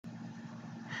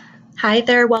Hi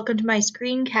there, welcome to my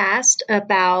screencast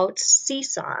about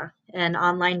Seesaw, an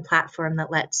online platform that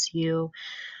lets you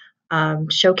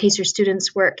showcase your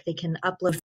students' work. They can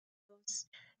upload photos,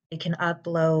 they can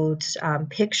upload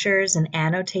pictures and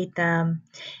annotate them,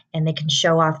 and they can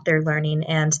show off their learning,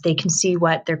 and they can see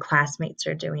what their classmates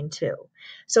are doing too.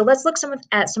 So let's look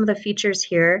at some of the features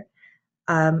here.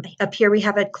 Up here we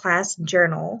have a class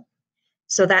journal.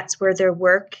 So that's where their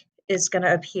work is going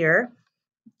to appear.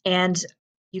 And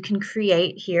you can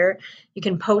create here, you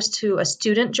can post to a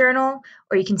student journal,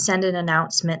 or you can send an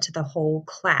announcement to the whole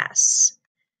class.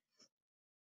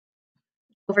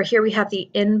 Over here we have the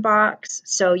inbox,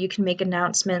 so you can make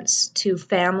announcements to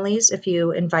families if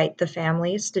you invite the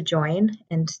families to join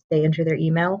and they enter their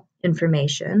email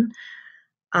information.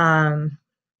 Again,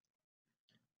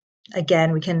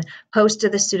 we can post to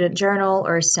the student journal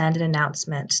or send an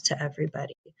announcement to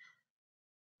everybody.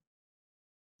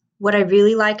 What I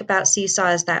really like about Seesaw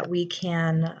is that we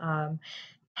can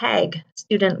tag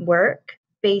student work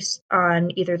based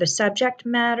on either the subject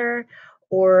matter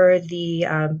or the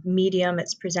medium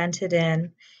it's presented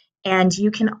in. And you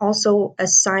can also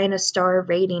assign a star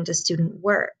rating to student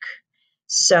work.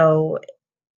 So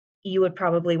you would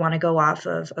probably want to go off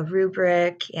of a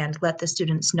rubric and let the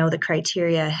students know the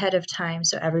criteria ahead of time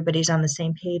so everybody's on the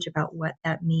same page about what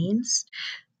that means.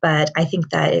 But I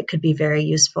think that it could be very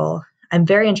useful. I'm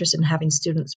very interested in having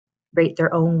students rate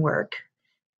their own work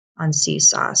on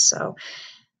Seesaw. So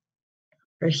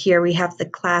or here we have the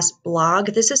class blog.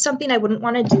 This is something I wouldn't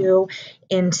want to do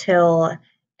until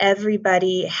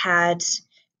everybody had,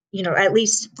 at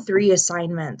least 3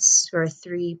 assignments or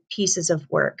 3 pieces of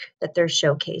work that they're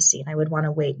showcasing. I would want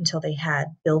to wait until they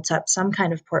had built up some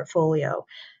kind of portfolio.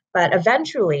 But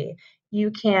eventually,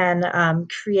 you can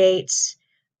create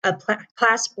a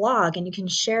class blog and you can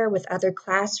share with other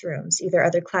classrooms, either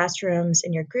other classrooms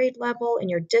in your grade level, in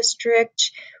your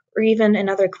district, or even in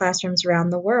other classrooms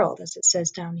around the world, as it says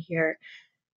down here.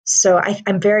 So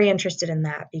I'm very interested in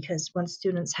that because once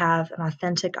students have an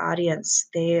authentic audience,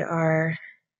 they are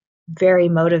very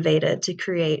motivated to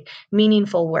create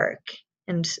meaningful work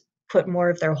and put more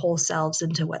of their whole selves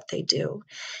into what they do.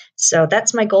 So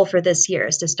that's my goal for this year,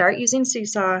 is to start using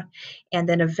Seesaw and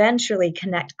then eventually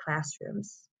connect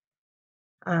classrooms.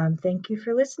 Thank you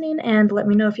for listening, and let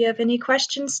me know if you have any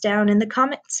questions down in the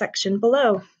comment section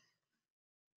below.